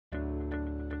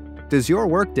Does your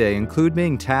workday include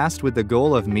being tasked with the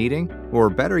goal of meeting, or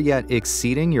better yet,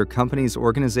 exceeding your company's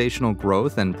organizational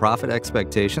growth and profit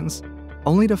expectations,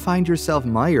 only to find yourself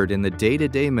mired in the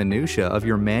day-to-day minutia of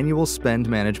your manual spend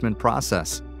management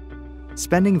process?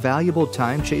 Spending valuable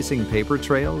time chasing paper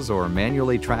trails or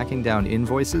manually tracking down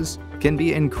invoices can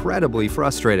be incredibly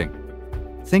frustrating.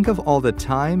 Think of all the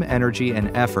time, energy,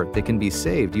 and effort that can be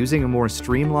saved using a more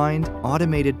streamlined,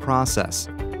 automated process,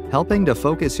 helping to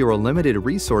focus your limited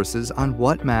resources on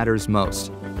what matters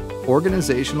most: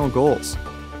 organizational goals.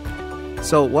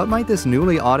 So what might this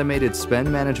newly automated spend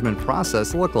management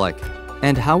process look like?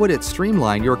 And how would it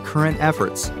streamline your current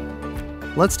efforts?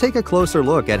 Let's take a closer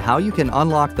look at how you can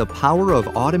unlock the power of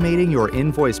automating your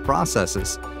invoice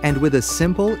processes, and with a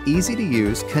simple,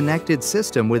 easy-to-use, connected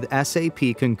system with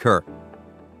SAP Concur.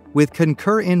 With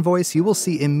Concur Invoice, you will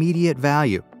see immediate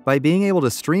value by being able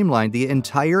to streamline the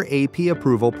entire AP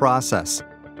approval process,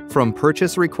 from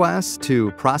purchase requests to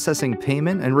processing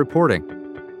payment and reporting.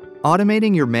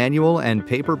 Automating your manual and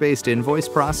paper-based invoice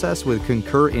process with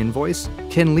Concur Invoice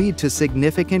can lead to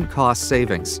significant cost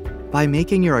savings by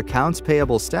making your accounts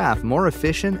payable staff more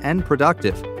efficient and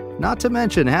productive, not to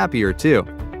mention happier too.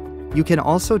 You can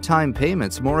also time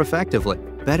payments more effectively,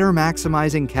 better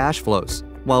maximizing cash flows,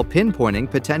 while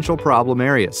pinpointing potential problem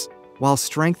areas, while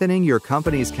strengthening your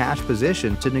company's cash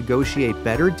position to negotiate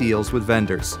better deals with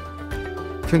vendors.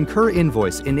 Concur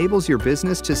Invoice enables your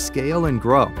business to scale and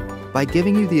grow by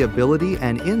giving you the ability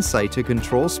and insight to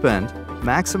control spend,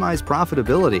 maximize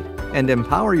profitability, and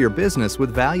empower your business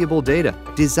with valuable data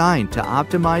designed to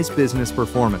optimize business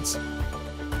performance.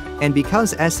 And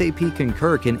because SAP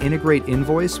Concur can integrate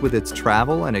Invoice with its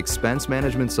travel and expense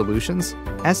management solutions,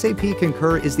 SAP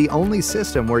Concur is the only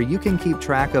system where you can keep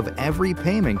track of every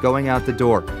payment going out the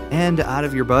door and out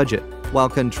of your budget, while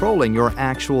controlling your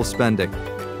actual spending,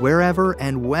 wherever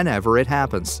and whenever it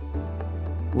happens.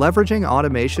 Leveraging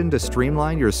automation to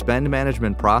streamline your spend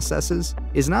management processes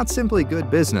is not simply good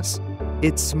business,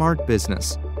 it's smart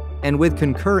business. And with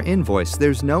Concur Invoice,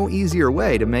 there's no easier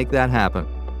way to make that happen.